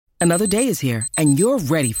Another day is here, and you're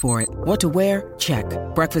ready for it. What to wear? Check.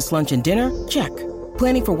 Breakfast, lunch, and dinner? Check.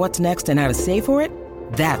 Planning for what's next and how to save for it?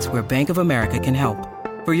 That's where Bank of America can help.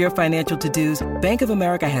 For your financial to-dos, Bank of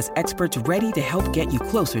America has experts ready to help get you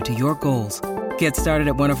closer to your goals. Get started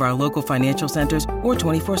at one of our local financial centers or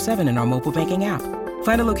 24/7 in our mobile banking app.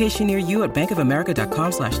 Find a location near you at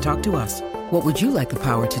bankofamerica.com/talktous. What would you like the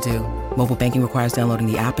power to do? Mobile banking requires downloading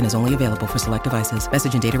the app and is only available for select devices.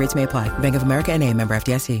 Message and data rates may apply. Bank of America N.A., member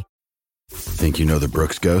FDIC. Think you know the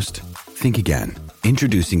Brooks Ghost? Think again.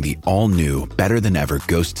 Introducing the all-new, better-than-ever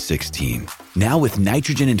Ghost 16. Now with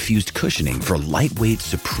nitrogen-infused cushioning for lightweight,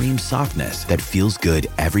 supreme softness that feels good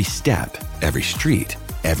every step, every street,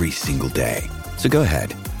 every single day. So go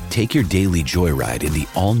ahead, take your daily joyride in the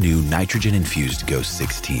all-new nitrogen-infused Ghost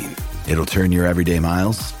 16. It'll turn your everyday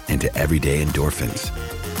miles into everyday endorphins.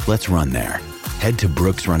 Let's run there. Head to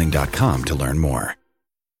brooksrunning.com to learn more.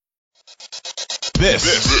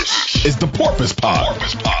 This is the Porpoise Pod.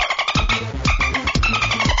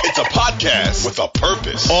 It's a podcast with a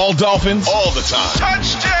purpose. All Dolphins, all the time.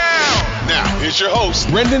 Touchdown! Now, here's your host,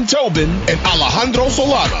 Brendan Tobin and Alejandro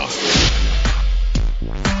Solana.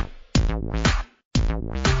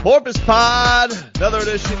 Porpoise Pod, another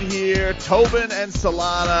edition here. Tobin and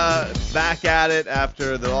Solana back at it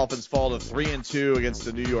after the Dolphins fall to 3-2 against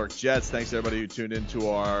the New York Jets. Thanks to everybody who tuned into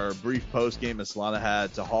our brief post game as Solana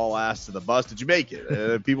had to haul ass to the bus. Did you make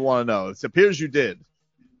it? People want to know. It appears you did.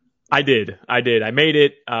 I did. I made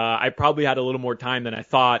it. I probably had a little more time than I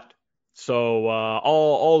thought. So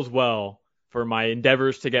all's well for my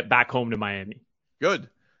endeavors to get back home to Miami. Good.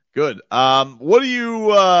 What do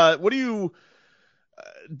you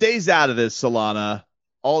days out of this, Solana,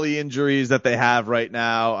 all the injuries that they have right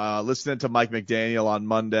now, listening to Mike McDaniel on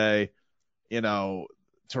Monday, Teron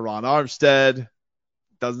Armstead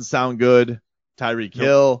doesn't sound good. Tyreek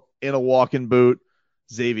Hill in a walking boot.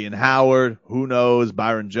 Xavier Howard, who knows?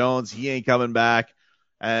 Byron Jones, he ain't coming back.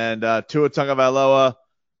 And Tua Tagovailoa,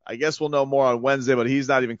 I guess we'll know more on Wednesday, but he's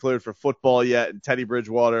not even cleared for football yet. And Teddy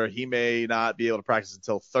Bridgewater, he may not be able to practice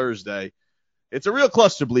until Thursday. It's a real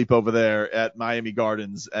cluster bleep over there at Miami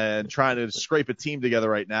Gardens and trying to scrape a team together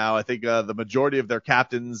right now. I think the majority of their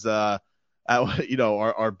captains, are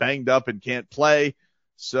banged up and can't play.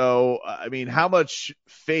 So, how much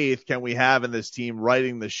faith can we have in this team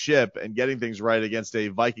righting the ship and getting things right against a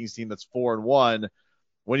Vikings team that's 4-1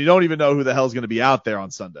 when you don't even know who the hell's going to be out there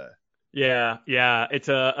on Sunday? Yeah. It's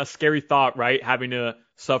a scary thought, right? Having to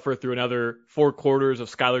suffer through another 4 quarters of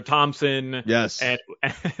Skylar Thompson. Yes. And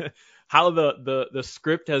how the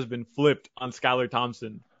script has been flipped on Skylar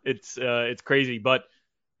Thompson. It's crazy. But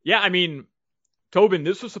yeah, Tobin,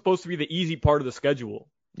 this was supposed to be the easy part of the schedule.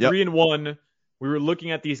 Yep. 3-1. We were looking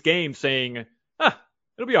at these games saying,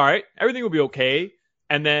 it'll be all right. Everything will be okay.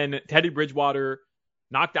 And then Teddy Bridgewater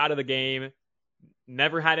knocked out of the game,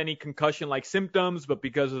 never had any concussion-like symptoms, but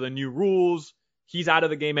because of the new rules, he's out of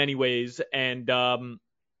the game anyways. And I'd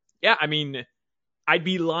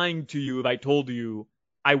be lying to you if I told you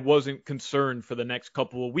I wasn't concerned for the next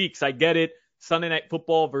couple of weeks. I get it. Sunday Night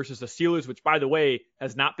Football versus the Steelers, which, by the way,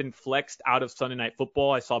 has not been flexed out of Sunday Night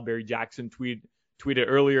Football. I saw Barry Jackson tweet it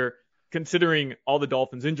earlier. Considering all the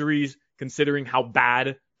Dolphins' injuries, considering how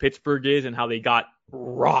bad Pittsburgh is and how they got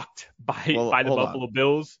rocked by the Buffalo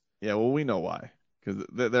Bills. Yeah, well, we know why. Because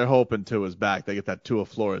they're hoping Tua's back. They get that Tua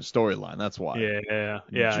Flores storyline. That's why. Yeah,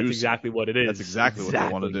 that's exactly what it is. That's exactly what they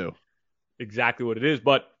want to do. Exactly what it is.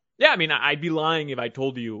 But, yeah, I'd be lying if I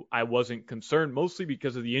told you I wasn't concerned, mostly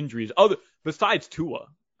because of the injuries. Besides Tua,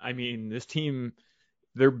 this team,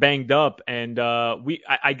 they're banged up. And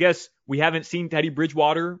I guess we haven't seen Teddy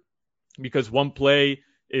Bridgewater because one play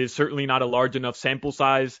is certainly not a large enough sample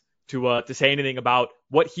size to say anything about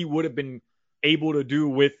what he would have been able to do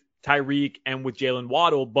with Tyreek and with Jalen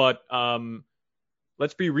Waddle. But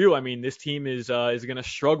let's be real. This team is going to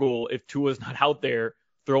struggle if Tua's not out there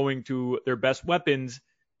throwing to their best weapons.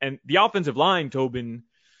 And the offensive line, Tobin,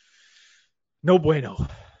 no bueno.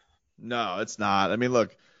 No, it's not.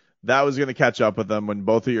 Look, that was going to catch up with them when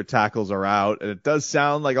both of your tackles are out. And it does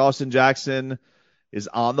sound like Austin Jackson is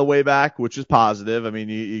on the way back, which is positive.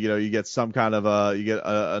 You get some kind of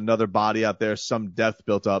another body out there, some depth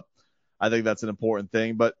built up. I think that's an important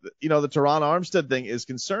thing. But, the Teron Armstead thing is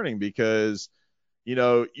concerning because,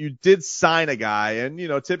 you did sign a guy. And,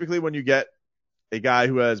 typically when you get a guy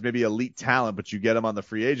who has maybe elite talent, but you get him on the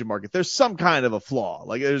free agent market, there's some kind of a flaw.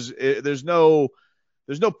 Like there's no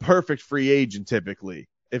perfect free agent typically.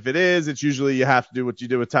 If it is, it's usually you have to do what you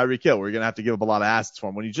did with Tyreek Hill, where you're going to have to give up a lot of assets for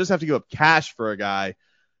him. When you just have to give up cash for a guy,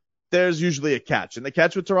 there's usually a catch. And the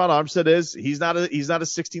catch with Teron Armstead is he's not a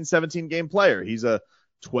 16, 17 game player. He's a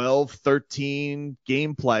 12, 13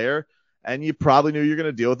 game player, and you probably knew you're going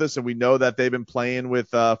to deal with this. And we know that they've been playing with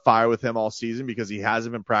fire with him all season because he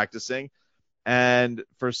hasn't been practicing. And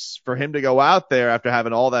for him to go out there after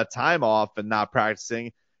having all that time off and not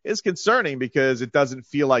practicing is concerning because it doesn't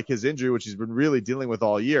feel like his injury, which he's been really dealing with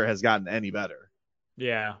all year, has gotten any better.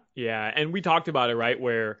 Yeah. And we talked about it, right,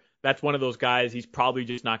 where that's one of those guys, he's probably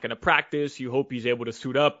just not going to practice. You hope he's able to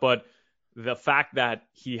suit up, but the fact that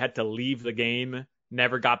he had to leave the game,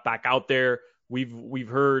 never got back out there. We've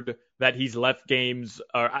heard that he's left games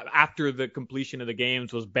after the completion of the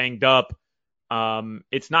games, was banged up.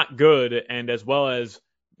 It's not good. And as well as,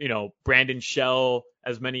 Brandon Shell,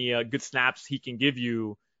 as many good snaps he can give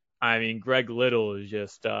you. I mean, Greg Little is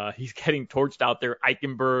just, he's getting torched out there.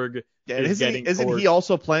 Eichenberg isn't he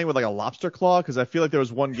also playing with like a lobster claw? Because I feel like there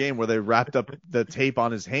was one game where they wrapped up the tape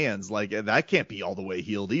on his hands. Like, that can't be all the way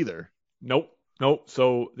healed either. Nope.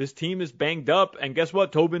 So this team is banged up. And guess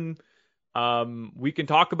what, Tobin? We can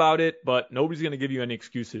talk about it, but nobody's going to give you any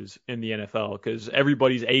excuses in the NFL because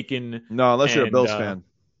everybody's aching. No, unless you're a Bills fan.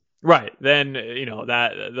 Right. Then,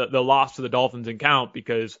 that the loss to the Dolphins didn't count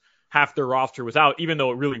because half their roster was out, even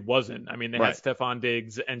though it really wasn't. I mean, they had Stephon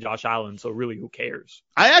Diggs and Josh Allen, so really, who cares?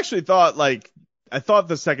 I actually thought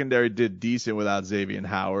the secondary did decent without Xavier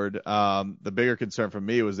Howard. The bigger concern for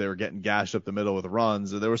me was they were getting gashed up the middle with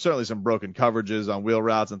runs. There were certainly some broken coverages on wheel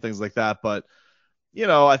routes and things like that, but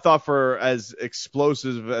I thought for as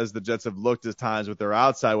explosive as the Jets have looked at times with their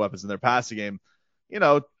outside weapons in their passing game, he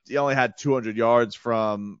only had 200 yards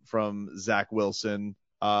from Zach Wilson.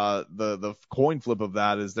 The coin flip of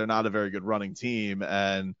that is they're not a very good running team,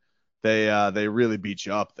 and they really beat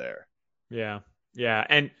you up there. Yeah.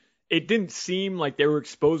 And it didn't seem like they were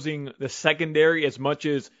exposing the secondary as much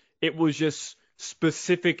as it was just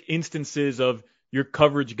specific instances of your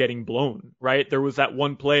coverage getting blown, right? There was that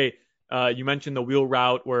one play, you mentioned the wheel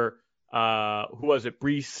route where, who was it?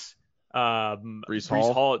 Breece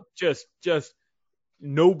Hall. Just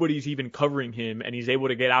nobody's even covering him, and he's able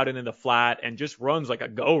to get out into the flat and just runs like a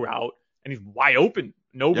go route, and he's wide open.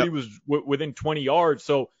 Nobody was within 20 yards.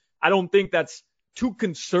 So I don't think that's too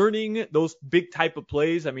concerning, those big type of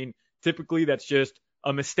plays. I mean, typically that's just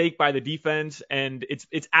a mistake by the defense, and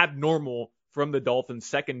it's abnormal from the Dolphins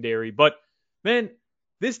secondary. But man,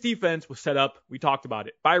 this defense was set up. We talked about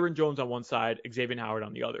it. Byron Jones on one side, Xavier Howard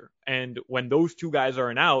on the other. And when those two guys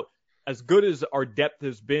are out, as good as our depth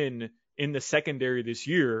has been in the secondary this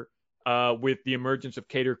year, with the emergence of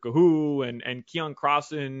Kader Kahu and Keon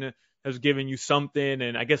Crossan has given you something.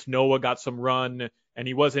 And I guess Noah got some run, and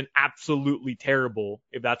he wasn't absolutely terrible,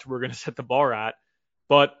 if that's where we're going to set the bar at.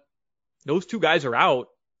 But those two guys are out.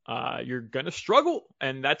 You're going to struggle.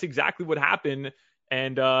 And that's exactly what happened.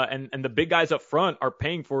 And the big guys up front are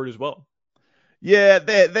paying for it as well. Yeah,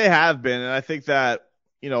 they have been. And I think that,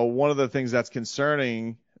 one of the things that's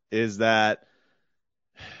concerning is that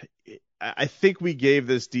I think we gave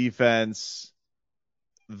this defense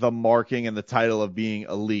the marking and the title of being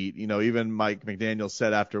elite. Even Mike McDaniel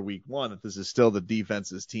said after week 1 that this is still the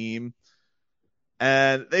defense's team.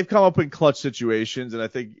 And they've come up in clutch situations. And I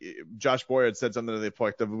think Josh Boyer had said something to the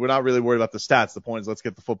point of, we're not really worried about the stats. The point is, let's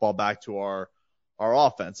get the football back to our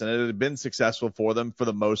offense. And it had been successful for them for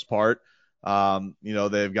the most part.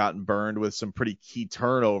 They've gotten burned with some pretty key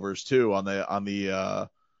turnovers too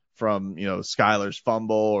from Skylar's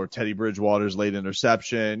fumble or Teddy Bridgewater's late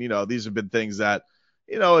interception. These have been things that,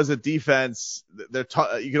 as a defense,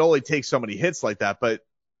 you can only take so many hits like that. But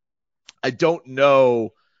I don't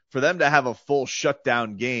know, for them to have a full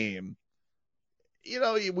shutdown game,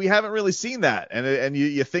 we haven't really seen that. And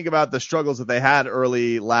you think about the struggles that they had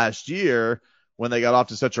early last year when they got off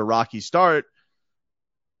to such a rocky start.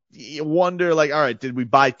 You wonder, all right, did we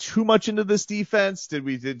buy too much into this defense? Did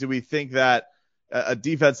we think that a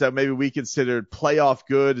defense that maybe we considered playoff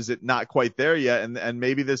good, is it not quite there yet? And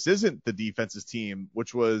maybe this isn't the defense's team,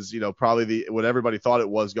 which was, probably what everybody thought it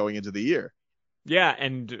was going into the year. Yeah,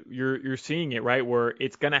 and you're seeing it, right, where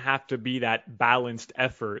it's going to have to be that balanced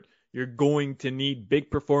effort. You're going to need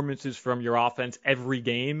big performances from your offense every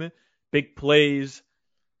game, big plays,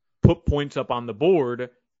 put points up on the board,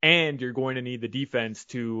 and you're going to need the defense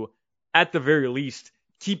to, at the very least,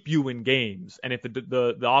 keep you in games. And if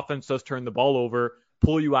the offense does turn the ball over,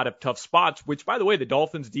 pull you out of tough spots, which, by the way, the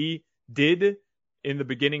Dolphins D did in the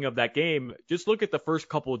beginning of that game. Just look at the first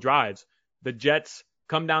couple of drives. The Jets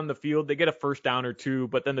come down the field, they get a first down or two,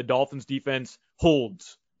 but then the Dolphins defense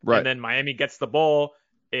holds. Right. And then Miami gets the ball.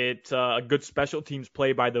 It's a good special teams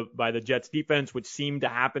play by the Jets defense, which seemed to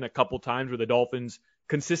happen a couple times where the Dolphins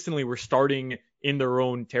consistently were starting in their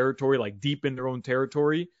own territory, like deep in their own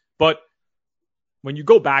territory. But when you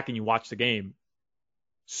go back and you watch the game,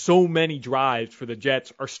 so many drives for the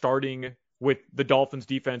Jets are starting with the Dolphins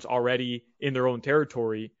defense already in their own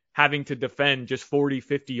territory, having to defend just 40,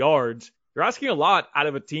 50 yards. You're asking a lot out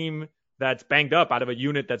of a team that's banged up, out of a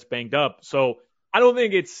unit that's banged up. So I don't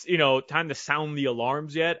think it's, time to sound the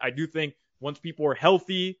alarms yet. I do think once people are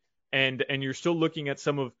healthy and you're still looking at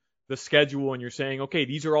some of the schedule and you're saying, okay,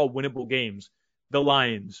 these are all winnable games. The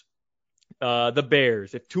Lions, the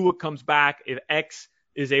Bears, if Tua comes back, if X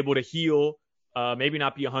is able to heal, maybe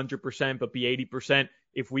not be 100%, but be 80%.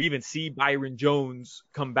 If we even see Byron Jones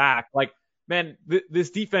come back, man,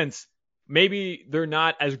 this defense, maybe they're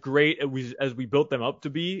not as great as we built them up to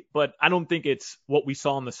be, but I don't think it's what we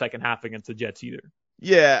saw in the second half against the Jets either.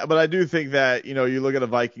 Yeah, but I do think that, you look at a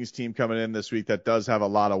Vikings team coming in this week that does have a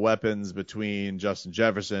lot of weapons between Justin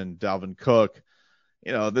Jefferson, Dalvin Cook.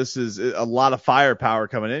 This is a lot of firepower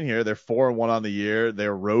coming in here. They're 4-1 on the year.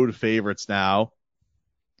 They're road favorites now.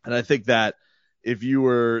 And I think that if you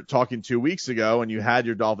were talking 2 weeks ago and you had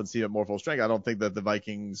your Dolphins team at more full strength, I don't think that the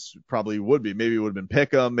Vikings probably would be. Maybe it would have been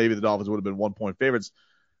pick'em. Maybe the Dolphins would have been 1-point favorites.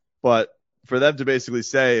 But for them to basically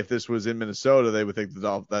say if this was in Minnesota, they would think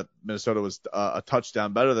that Minnesota was a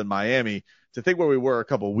touchdown better than Miami. To think where we were a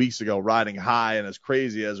couple of weeks ago, riding high and as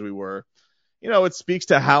crazy as we were, it speaks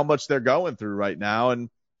to how much they're going through right now. And,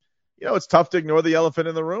 it's tough to ignore the elephant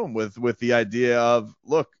in the room with the idea of,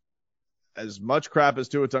 look, as much crap as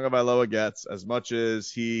Tua Tagovailoa gets, as much as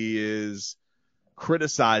he is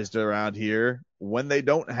criticized around here, when they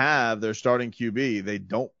don't have their starting QB, they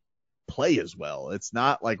don't play as well. It's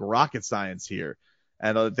not like rocket science here.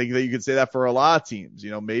 And I think that you could say that for a lot of teams.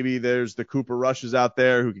 Maybe there's the Cooper Rushes out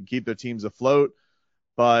there who can keep their teams afloat,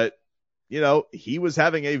 but he was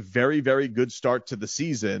having a very, very good start to the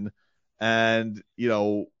season and,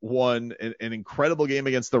 won an incredible game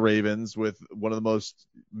against the Ravens with one of the most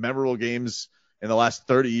memorable games in the last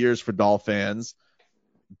 30 years for Dolphin fans,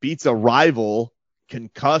 beats a rival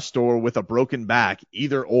concussed or with a broken back,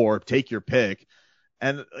 either or, take your pick.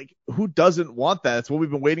 And who doesn't want that? It's what we've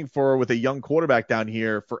been waiting for with a young quarterback down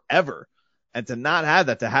here forever. And to not have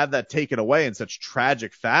that, to have that taken away in such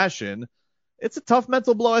tragic fashion, it's a tough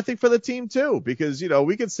mental blow, I think, for the team too, because,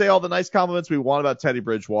 we could say all the nice compliments we want about Teddy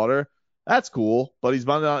Bridgewater. That's cool, but he's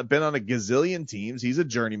been on a gazillion teams. He's a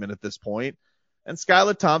journeyman at this point. And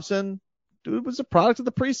Skylar Thompson, dude, was a product of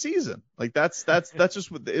the preseason. That's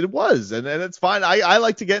just what it was. And it's fine. I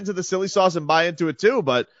like to get into the silly sauce and buy into it too,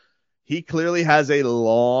 but he clearly has a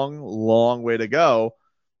long, long way to go.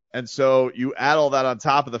 And so you add all that on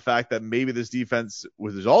top of the fact that maybe this defense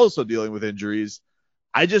was also dealing with injuries.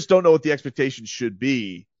 I just don't know what the expectation should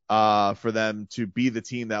be for them to be the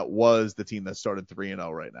team that was the team that started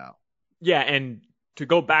 3-0 right now. Yeah, and to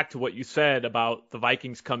go back to what you said about the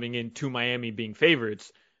Vikings coming in to Miami being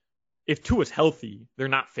favorites, if Tua's healthy, they're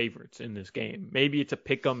not favorites in this game. Maybe it's a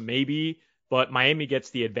pick'em, maybe, but Miami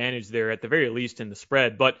gets the advantage there at the very least in the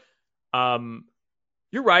spread. But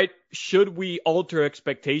you're right. Should we alter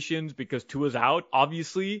expectations because Tua's out?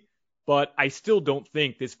 Obviously, but I still don't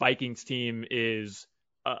think this Vikings team is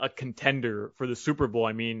a contender for the Super Bowl.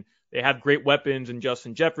 I mean, they have great weapons in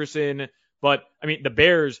Justin Jefferson, but I mean, the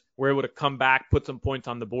Bears were able to come back, put some points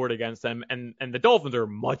on the board against them, and the Dolphins are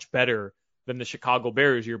much better than the Chicago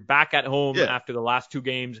Bears. You're back at home after the last two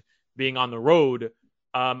games being on the road.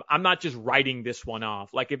 I'm not just writing this one off.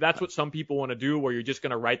 If that's what some people want to do, where you're just going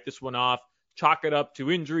to write this one off, chalk it up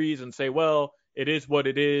to injuries and say, well, it is what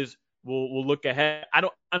it is. We'll look ahead. I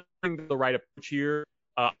don't think the right approach here.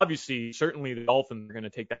 Obviously, certainly the Dolphins are going to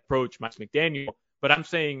take that approach, Mike McDaniel. But I'm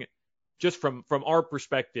saying just from our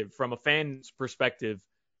perspective, from a fan's perspective,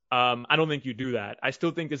 I don't think you do that. I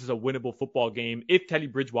still think this is a winnable football game if Teddy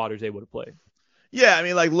Bridgewater is able to play. Yeah, I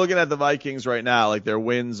mean, looking at the Vikings right now, their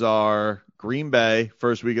wins are Green Bay,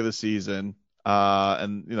 first week of the season.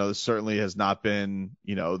 And, this certainly has not been,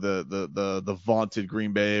 the vaunted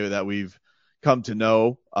Green Bay that we've come to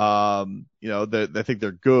know. I think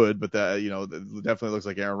they're good, but it definitely looks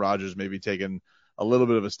like Aaron Rodgers maybe taking a little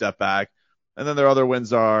bit of a step back. And then their other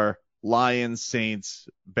wins are Lions, Saints,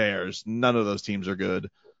 Bears. None of those teams are good.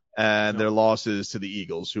 And their losses to the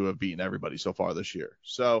Eagles, who have beaten everybody so far this year.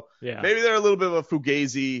 So maybe they're a little bit of a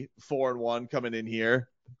fugazi 4-1 coming in here.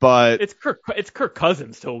 But it's Kirk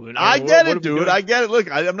Cousins, Tobin. I get it, dude. I get it.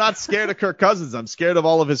 Look, I'm not scared of Kirk Cousins. I'm scared of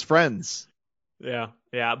all of his friends. Yeah.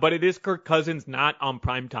 But it is Kirk Cousins not on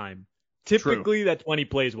prime time. Typically, True. That's when he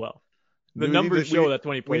plays well. The numbers show that's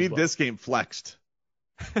when he plays well. We need this game flexed.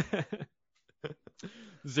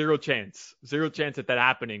 Zero chance at that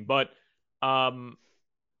happening. But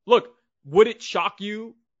look, would it shock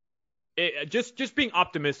you? Just being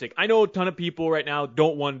optimistic. I know a ton of people right now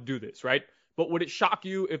don't want to do this, right? But would it shock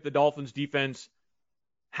you if the Dolphins defense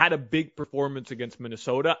had a big performance against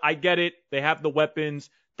Minnesota. I get it. They have the weapons.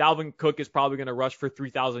 Dalvin Cook is probably going to rush for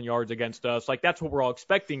 3,000 yards against us. Like, that's what we're all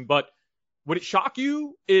expecting. But would it shock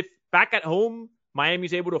you if back at home,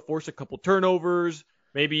 Miami's able to force a couple turnovers,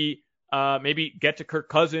 maybe get to Kirk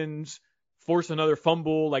Cousins, force another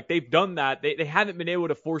fumble? Like, they've done that. They haven't been able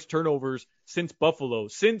to force turnovers since Buffalo.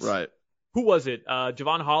 Who was it?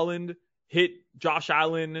 Javon Holland hit Josh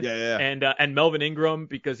Allen and Melvin Ingram,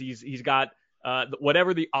 because he's got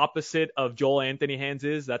whatever the opposite of Joel Anthony hands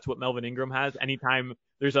is. That's what Melvin Ingram has. Anytime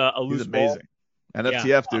there's a loose ball.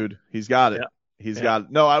 NFTF, dude. He's got it. He's got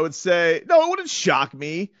it. No, I would say, no, it wouldn't shock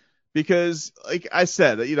me because, like I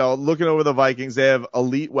said, looking over the Vikings, they have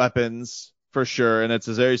elite weapons for sure, and it's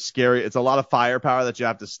a very scary. It's a lot of firepower that you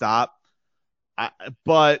have to stop.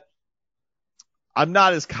 But I'm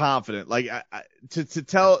not as confident. Like to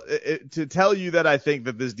tell you that I think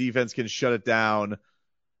that this defense can shut it down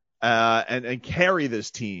and carry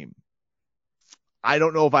this team. I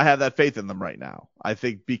don't know if I have that faith in them right now. I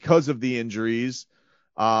think because of the injuries,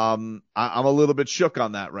 I'm a little bit shook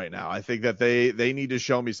on that right now. I think that they need to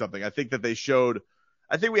show me something. I think that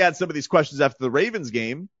we had some of these questions after the Ravens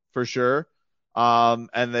game for sure. And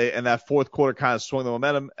that fourth quarter kind of swung the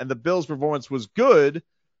momentum, and the Bills' performance was good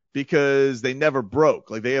because they never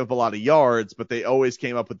broke. Like, they have a lot of yards, but they always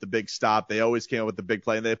came up with the big stop. They always came up with the big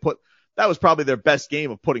play, and that was probably their best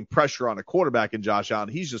game of putting pressure on a quarterback in Josh Allen.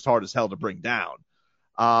 He's just hard as hell to bring down.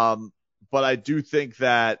 But I do think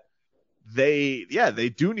that they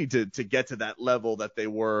do need to get to that level that they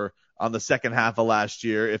were on the second half of last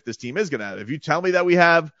year if this team is going to have it. If you tell me that we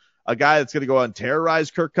have a guy that's going to go out and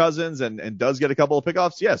terrorize Kirk Cousins and does get a couple of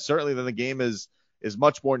pickoffs, yes, certainly then the game is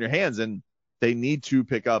much more in your hands, and they need to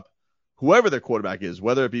pick up whoever their quarterback is,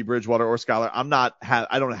 whether it be Bridgewater or Skylar.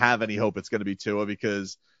 I don't have any hope it's going to be Tua,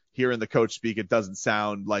 because hearing the coach speak, it doesn't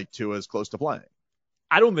sound like Tua is close to playing.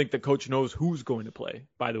 I don't think the coach knows who's going to play,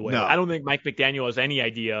 by the way. No. I don't think Mike McDaniel has any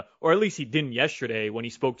idea, or at least he didn't yesterday when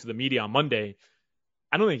he spoke to the media on Monday.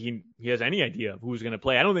 I don't think he has any idea of who's going to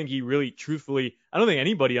play. I don't think he really, truthfully, I don't think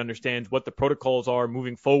anybody understands what the protocols are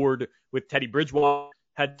moving forward with Teddy Bridgewater.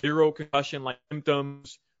 Had 0 concussion-like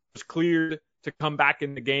symptoms, was cleared to come back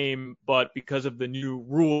in the game, but because of the new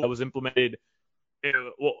rule that was implemented,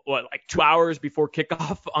 like 2 hours before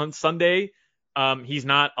kickoff on Sunday, he's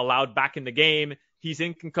not allowed back in the game. He's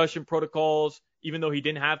in concussion protocols, even though he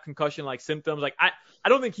didn't have concussion-like symptoms. Like, I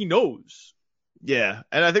don't think he knows. Yeah,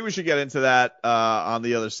 and I think we should get into that on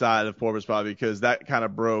the other side of Porpoise Pod, because that kind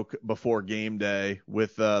of broke before game day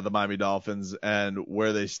with the Miami Dolphins and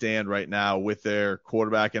where they stand right now with their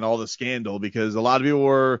quarterback and all the scandal, because a lot of people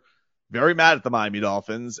were very mad at the Miami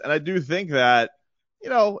Dolphins. And I do think that,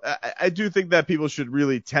 people should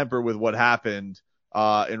really temper with what happened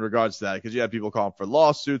in regards to that, because you have people calling for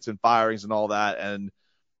lawsuits and firings and all that. And,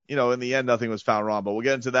 in the end, nothing was found wrong. But we'll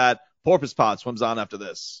get into that. Porpoise Pod swims on after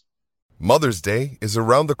this. Mother's Day is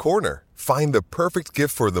around the corner. Find the perfect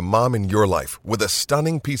gift for the mom in your life with a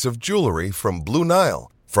stunning piece of jewelry from Blue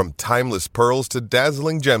Nile. From timeless pearls to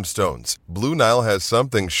dazzling gemstones, Blue Nile has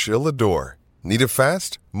something she'll adore. Need it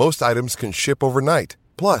fast? Most items can ship overnight.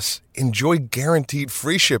 Plus, enjoy guaranteed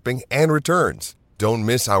free shipping and returns. Don't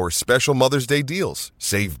miss our special Mother's Day deals.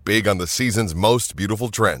 Save big on the season's most beautiful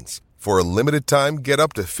trends. For a limited time, get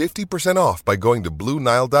up to 50% off by going to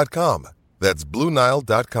BlueNile.com. That's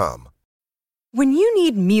BlueNile.com. When you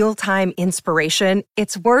need mealtime inspiration,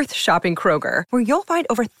 it's worth shopping Kroger, where you'll find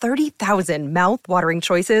over 30,000 mouth-watering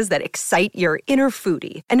choices that excite your inner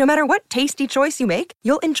foodie. And no matter what tasty choice you make,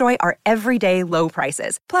 you'll enjoy our everyday low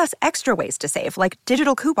prices, plus extra ways to save, like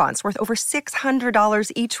digital coupons worth over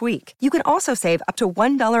 $600 each week. You can also save up to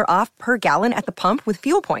 $1 off per gallon at the pump with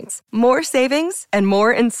fuel points. More savings and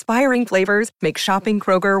more inspiring flavors make shopping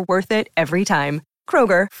Kroger worth it every time.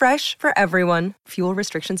 Kroger, fresh for everyone. Fuel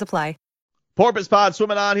restrictions apply. Porpoise Pod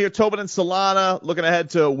swimming on here. Tobin and Solana looking ahead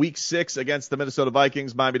to week 6 against the Minnesota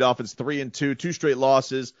Vikings. Miami Dolphins 3-2, 2 straight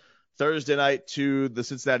losses. Thursday night to the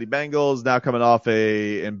Cincinnati Bengals, now coming off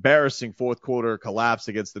a embarrassing fourth quarter collapse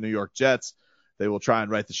against the New York Jets. They will try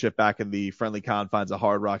and right the ship back in the friendly confines of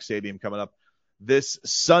Hard Rock Stadium coming up this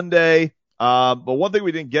Sunday. But one thing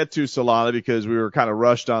we didn't get to, Solana, because we were kind of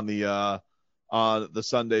rushed on the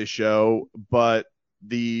Sunday show, but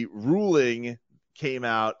the ruling came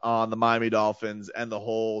out on the Miami Dolphins and the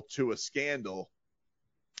whole Tua scandal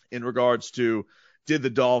in regards to, did the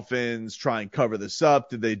Dolphins try and cover this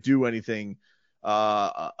up? Did they do anything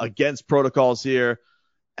against protocols here?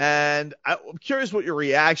 And I'm curious what your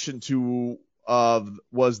reaction to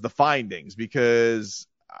was the findings, because,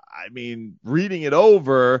 I mean, reading it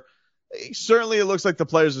over, certainly it looks like the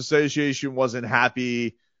Players Association wasn't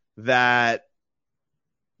happy that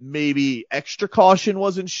maybe extra caution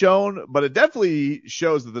wasn't shown, but it definitely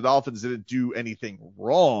shows that the Dolphins didn't do anything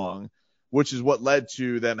wrong, which is what led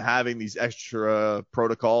to them having these extra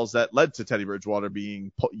protocols that led to Teddy Bridgewater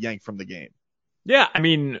being yanked from the game. Yeah, I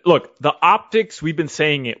mean, look, the optics, we've been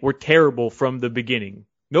saying it, were terrible from the beginning.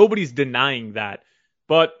 Nobody's denying that.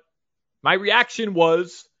 But my reaction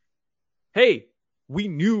was, hey, we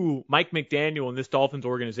knew Mike McDaniel and this Dolphins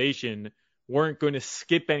organization weren't going to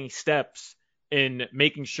skip any steps in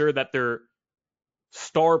making sure that their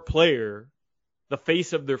star player, the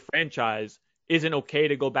face of their franchise, isn't okay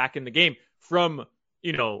to go back in the game from,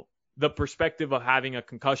 the perspective of having a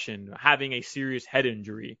concussion, having a serious head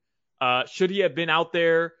injury. Should he have been out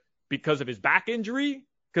there because of his back injury?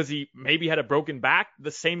 Because he maybe had a broken back?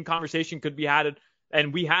 The same conversation could be had,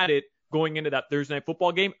 and we had it going into that Thursday Night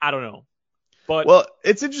Football game. I don't know. But well,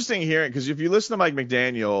 it's interesting hearing, because if you listen to Mike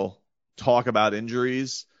McDaniel talk about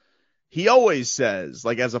injuries, he always says,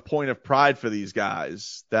 like, as a point of pride for these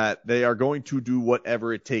guys, that they are going to do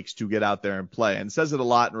whatever it takes to get out there and play, and says it a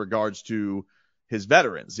lot in regards to his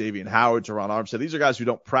veterans, Xavier Howard, Teron Armstead. These are guys who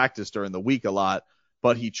don't practice during the week a lot,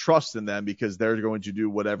 but he trusts in them because they're going to do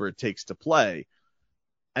whatever it takes to play.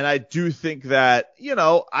 And I do think that,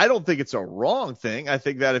 I don't think it's a wrong thing. I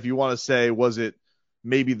think that if you want to say, was it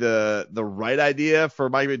maybe the right idea for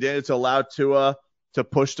Mike McDaniel to allow Tua to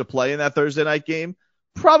push to play in that Thursday night game?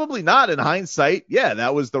 Probably not. In hindsight, yeah,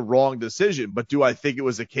 that was the wrong decision. But do I think it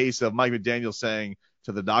was a case of Mike McDaniel saying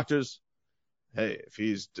to the doctors, hey,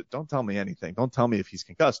 don't tell me anything. Don't tell me if he's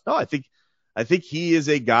concussed. No, I think he is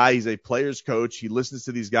a guy. He's a player's coach. He listens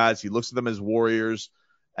to these guys. He looks at them as warriors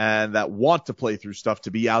and that want to play through stuff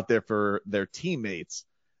to be out there for their teammates.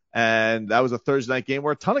 And that was a Thursday night game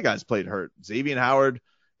where a ton of guys played hurt. Xavier Howard,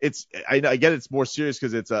 I get it's more serious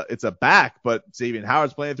because it's a back, but Xavier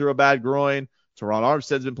Howard's playing through a bad groin. Teron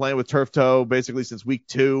Armstead's been playing with turf toe basically since week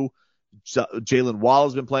 2. Jalen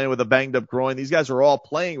Waddle's been playing with a banged up groin. These guys are all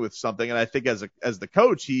playing with something. And I think as the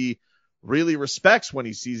coach, he really respects when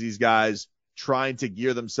he sees these guys trying to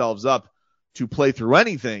gear themselves up to play through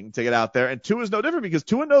anything to get out there. And Tua is no different because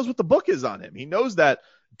Tua knows what the book is on him. He knows that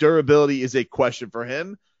durability is a question for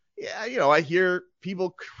him. Yeah, I hear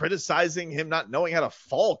people criticizing him not knowing how to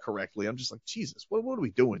fall correctly. I'm just like, Jesus, what are we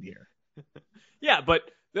doing here? Yeah, but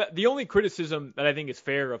the only criticism that I think is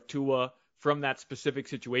fair of Tua from that specific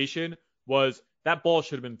situation was that ball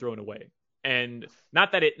should have been thrown away. And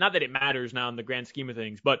not that it matters now in the grand scheme of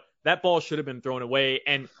things, but that ball should have been thrown away.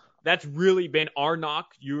 And that's really been our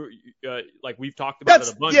knock. Like we've talked about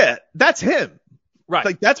it a bunch. Yeah, that's him. Right.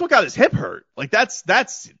 Like that's what got his hip hurt. Like that's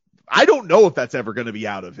I don't know if that's ever going to be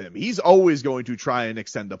out of him. He's always going to try and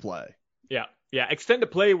extend a play. Yeah. Yeah. Extend a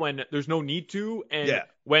play when there's no need to. And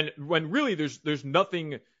when really there's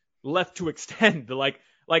nothing left to extend. Like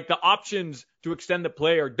the options to extend the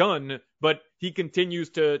play are done, but he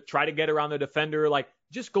continues to try to get around the defender. Like,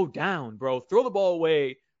 just go down, bro. Throw the ball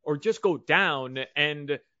away or just go down,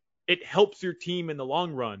 and it helps your team in the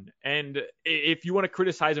long run. And if you want to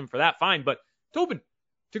criticize him for that, fine. But Tobin,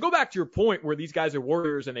 to go back to your point where these guys are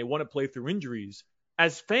warriors and they want to play through injuries,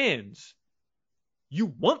 as fans,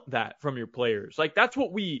 you want that from your players. Like, that's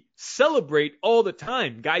what we celebrate all the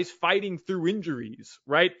time. Guys fighting through injuries,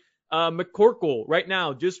 right? McCorkle right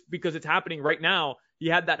now, just because it's happening right now, he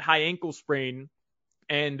had that high ankle sprain,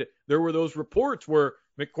 and there were those reports where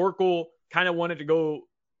McCorkle kind of wanted to go,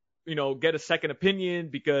 get a second opinion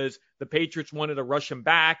because the Patriots wanted to rush him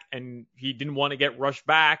back, and he didn't want to get rushed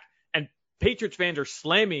back. And Patriots fans are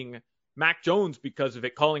slamming Mac Jones because of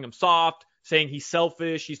it, calling him soft, saying he's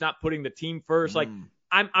selfish, he's not putting the team first. Like,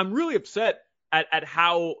 I'm really upset at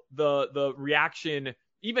how the reaction,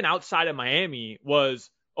 even outside of Miami, was,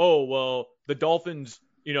 oh, well, the Dolphins,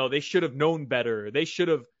 they should have known better. They should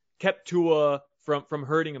have kept Tua from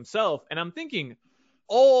hurting himself. And I'm thinking,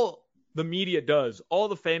 all the media does, all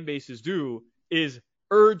the fan bases do, is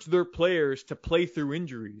urge their players to play through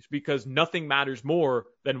injuries because nothing matters more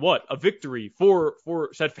than what? A victory for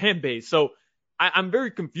said fan base. So I'm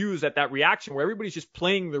very confused at that reaction where everybody's just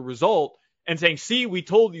playing the result and saying, see, we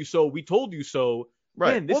told you so. We told you so.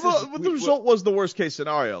 Right. Man, the result was the worst case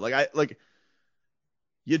scenario.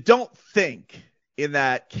 You don't think in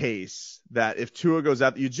that case that if Tua goes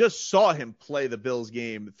out, you just saw him play the Bills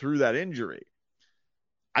game through that injury.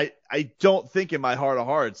 I don't think in my heart of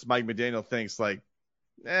hearts, Mike McDaniel thinks what's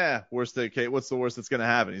the worst that's going to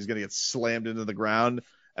happen? He's going to get slammed into the ground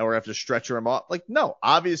and we're going to have to stretcher him off. Like, no,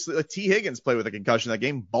 obviously, T. Higgins played with a concussion that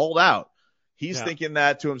game, balled out. He's thinking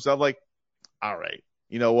that to himself, like, all right,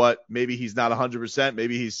 you know what? Maybe he's not 100%.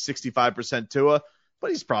 Maybe he's 65% Tua,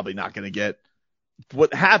 but he's probably not going to get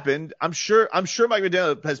what happened. I'm sure Mike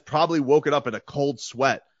McDaniel has probably woken up in a cold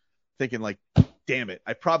sweat thinking like, damn it,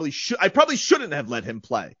 I probably shouldn't have let him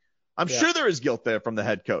play. I'm sure there is guilt there from the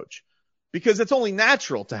head coach because it's only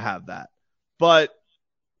natural to have that. But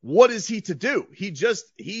what is he to do? He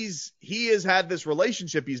has had this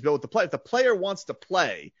relationship he's built with the player. If the player wants to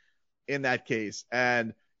play in that case,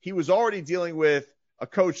 and he was already dealing with a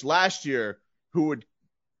coach last year who would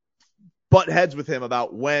butt heads with him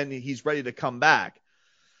about when he's ready to come back.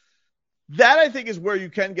 That I think is where you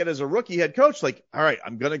can get as a rookie head coach. Like, all right,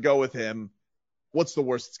 I'm going to go with him. What's the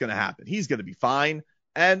worst that's going to happen? He's going to be fine.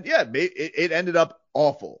 And yeah, it ended up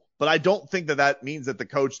awful, but I don't think that means that the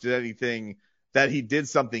coach did anything, that he did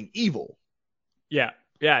something evil. Yeah.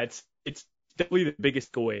 It's definitely the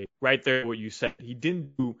biggest takeaway right there. What you said, he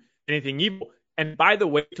didn't do anything evil. And by the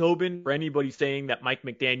way, Tobin, for anybody saying that Mike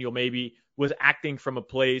McDaniel maybe was acting from a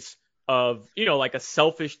place of, like a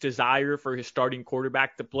selfish desire for his starting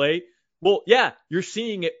quarterback to play. Well, yeah, you're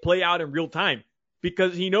seeing it play out in real time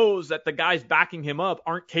because he knows that the guys backing him up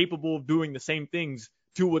aren't capable of doing the same things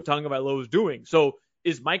Tua Tagovailoa is doing. So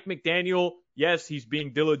is Mike McDaniel, yes, he's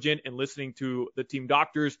being diligent and listening to the team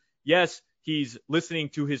doctors. Yes, he's listening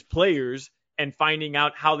to his players and finding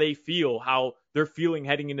out how they feel, how they're feeling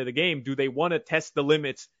heading into the game. Do they want to test the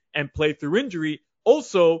limits and play through injury?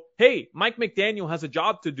 Also, hey, Mike McDaniel has a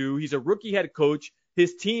job to do. He's a rookie head coach.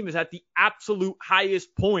 His team is at the absolute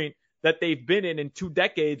highest point that they've been in 2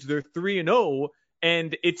 decades. They're 3-0,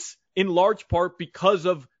 and it's in large part because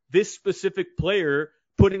of this specific player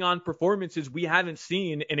putting on performances we haven't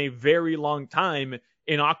seen in a very long time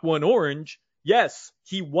in Aqua and Orange. Yes,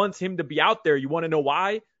 he wants him to be out there. You want to know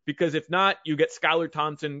why? Because if not, you get Skylar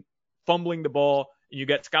Thompson fumbling the ball, and you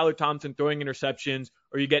get Skylar Thompson throwing interceptions,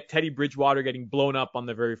 or you get Teddy Bridgewater getting blown up on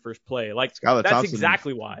the very first play. Like, that's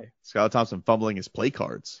exactly why. Skylar Thompson fumbling his play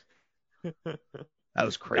cards. That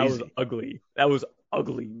was crazy. That was ugly. That was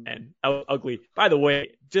ugly, man. That was ugly. By the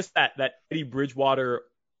way, just that Teddy Bridgewater,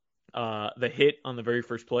 the hit on the very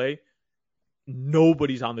first play,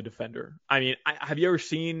 nobody's on the defender. I mean, have you ever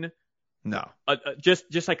seen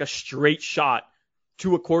just like a straight shot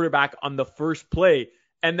to a quarterback on the first play?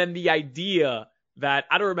 And then the idea that,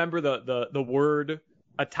 I don't remember the word,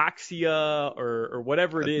 ataxia or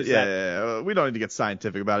whatever it is. Yeah. We don't need to get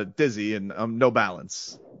scientific about it. Dizzy and no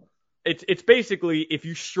balance. It's basically if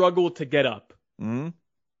you struggle to get up. Mm-hmm.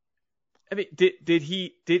 I mean, did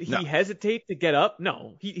he hesitate to get up?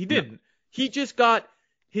 No, he didn't. No. He just got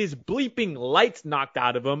his bleeping lights knocked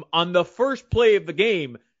out of him on the first play of the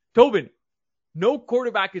game. Tobin, no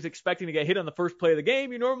quarterback is expecting to get hit on the first play of the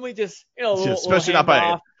game. You normally just, especially not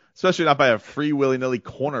by a free willy-nilly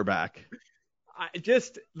cornerback.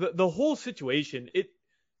 The whole situation,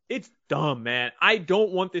 it's dumb, man. I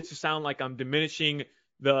don't want this to sound like I'm diminishing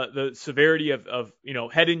the severity of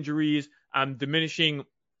head injuries. I'm diminishing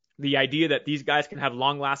the idea that these guys can have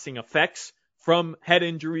long-lasting effects from head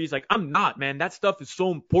injuries. Like, I'm not, man. That stuff is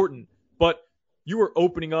so important. But you are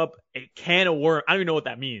opening up a can of worms. I don't even know what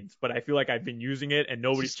that means, but I feel like I've been using it and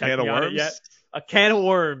nobody's checking on it yet. A can of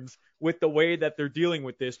worms with the way that they're dealing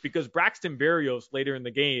with this, because Braxton Berrios later in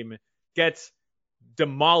the game gets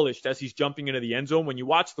demolished as he's jumping into the end zone. When you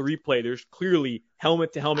watch the replay, there's clearly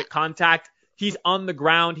helmet-to-helmet contact. He's on the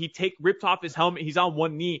ground. He ripped off his helmet. He's on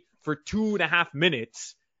one knee for 2.5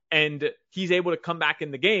 minutes, and he's able to come back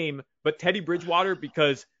in the game. But Teddy Bridgewater,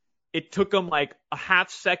 because it took him like a half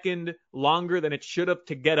second longer than it should have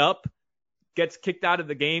to get up, gets kicked out of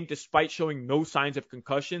the game despite showing no signs of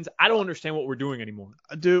concussions. I don't understand what we're doing anymore.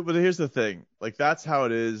 Dude, but here's the thing. Like, that's how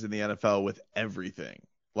it is in the NFL with everything.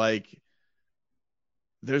 Like,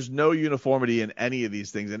 there's no uniformity in any of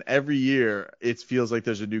these things. And every year it feels like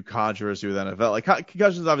there's a new controversy with NFL. Like,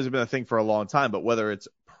 concussions obviously been a thing for a long time, but whether it's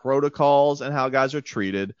protocols and how guys are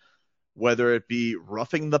treated, whether it be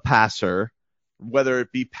roughing the passer, whether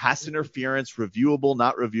it be pass interference, reviewable,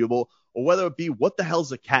 not reviewable, or whether it be what the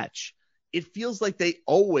hell's a catch, it feels like they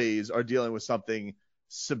always are dealing with something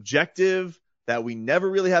subjective that we never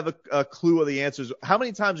really have a clue of the answers. How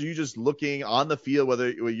many times are you just looking on the field, whether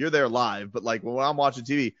you're there live, but like when I'm watching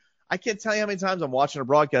TV, I can't tell you how many times I'm watching a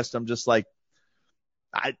broadcast. I'm just like,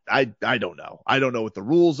 I don't know. I don't know what the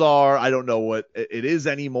rules are. I don't know what it is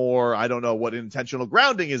anymore. I don't know what intentional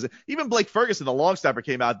grounding is. Even Blake Ferguson, the long snapper,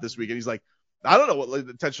 came out this week and he's like, I don't know what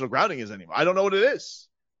intentional grounding is anymore. I don't know what it is.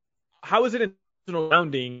 How is it intentional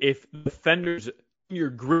grounding if the defender's in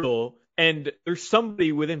your grill and there's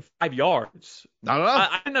somebody within 5 yards? I don't know.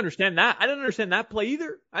 I didn't understand that. I didn't understand that play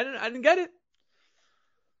either. I didn't get it.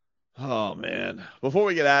 Oh, man. Before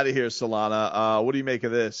we get out of here, Solana, what do you make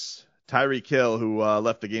of this? Tyreek Hill, who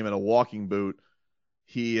left the game in a walking boot,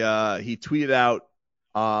 he tweeted out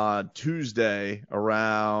on Tuesday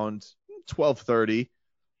around 12:30.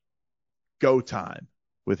 go time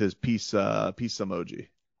with his peace emoji.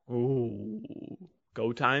 Ooh,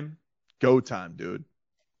 go time. Go time, dude.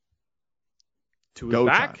 Tua's Go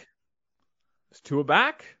back. time. Is Tua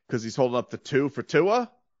back? Because he's holding up the 2 for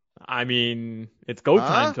Tua. I mean, it's go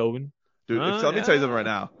time, Tobin. Dude, let me tell you something right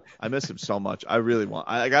now. I miss him so much. I really want.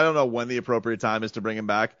 I don't know when the appropriate time is to bring him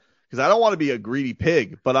back because I don't want to be a greedy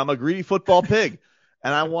pig, but I'm a greedy football pig,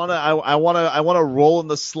 and I wanna roll in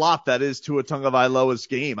the slop that is Tua Tagovailoa's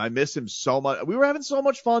game. I miss him so much. We were having so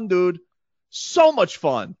much fun, dude. So much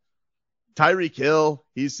fun. Tyreek Hill,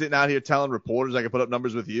 he's sitting out here telling reporters I can put up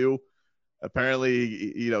numbers with you. Apparently,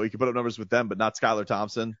 he can put up numbers with them, but not Skylar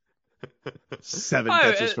Thompson. 7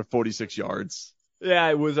 catches for 46 yards. Yeah,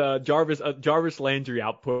 it was Jarvis Landry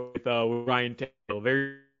output with Ryan Tannehill.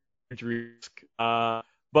 Very injury risk.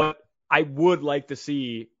 But I would like to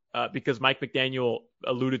see, because Mike McDaniel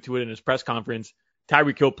alluded to it in his press conference,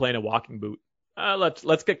 Tyreek Hill playing a walking boot.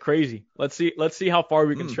 Let's get crazy. Let's see how far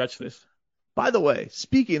we can stretch this. By the way,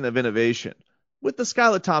 speaking of innovation, with the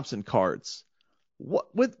Skylar Thompson cards,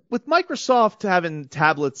 with Microsoft having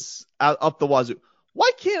tablets up the wazoo,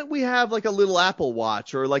 why can't we have like a little Apple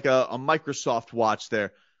Watch or like a Microsoft Watch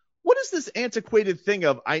there? What is this antiquated thing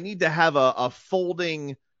of I need to have a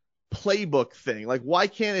folding playbook thing? Like, why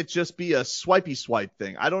can't it just be a swipey swipe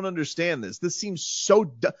thing? I don't understand this. This seems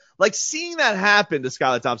so like seeing that happen to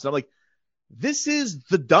Skylar Thompson. I'm like, this is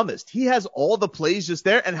the dumbest. He has all the plays just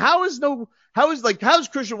there. And how is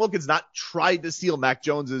Christian Wilkins not tried to steal Mac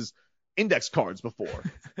Jones's index cards before?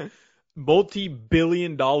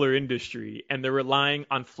 Multi-billion-dollar industry, and they're relying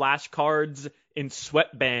on flashcards in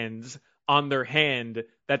sweatbands on their hand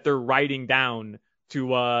that they're writing down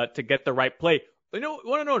to get the right play. Want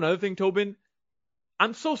to know another thing, Tobin?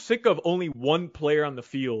 I'm so sick of only one player on the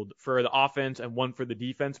field for the offense and one for the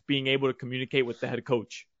defense being able to communicate with the head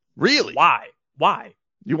coach. Really? Why?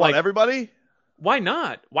 You want everybody? Why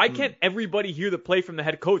not? Why can't everybody hear the play from the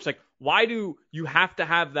head coach? Like, why do you have to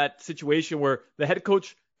have that situation where the head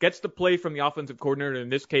coach gets the play from the offensive coordinator? In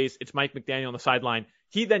this case, it's Mike McDaniel on the sideline.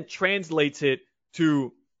 He then translates it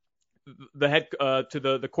to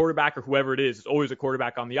the quarterback or whoever it is. It's always a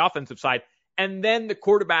quarterback on the offensive side. And then the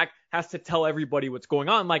quarterback has to tell everybody what's going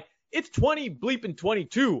on. Like, it's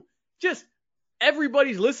 20-22. Just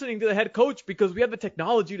everybody's listening to the head coach because we have the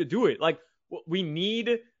technology to do it. Like, we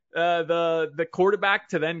need the quarterback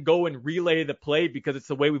to then go and relay the play because it's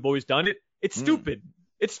the way we've always done it. It's stupid.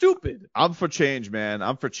 It's stupid. I'm for change, man.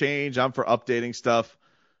 I'm for change. I'm for updating stuff.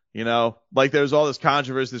 Like there's all this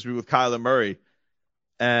controversy this week with Kyler Murray.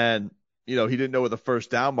 And, he didn't know what the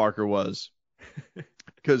first down marker was.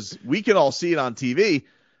 Because we can all see it on TV.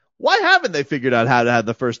 Why haven't they figured out how to have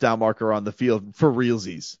the first down marker on the field for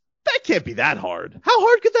realsies? That can't be that hard. How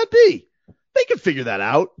hard could that be? They can figure that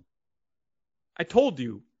out. I told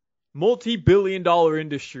you, multi-billion-dollar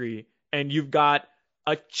industry, and you've got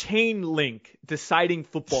a chain link deciding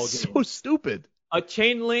football games. So stupid. A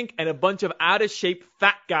chain link and a bunch of out-of-shape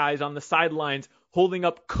fat guys on the sidelines holding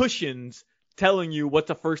up cushions telling you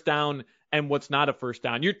what's a first down and what's not a first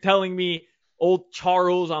down. You're telling me old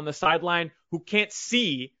Charles on the sideline who can't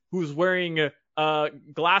see, who's wearing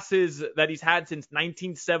glasses that he's had since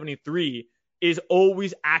 1973, is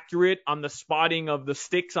always accurate on the spotting of the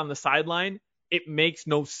sticks on the sideline? It makes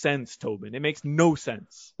no sense, Tobin. It makes no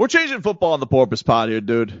sense. We're changing football on the Porpoise Pod here,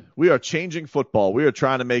 dude. We are changing football. We are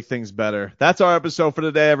trying to make things better. That's our episode for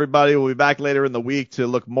today, everybody. We'll be back later in the week to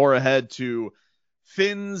look more ahead to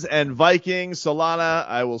Finns and Vikings. Solana,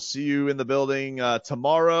 I will see you in the building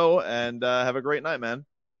tomorrow, and have a great night, man.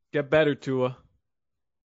 Get better, Tua.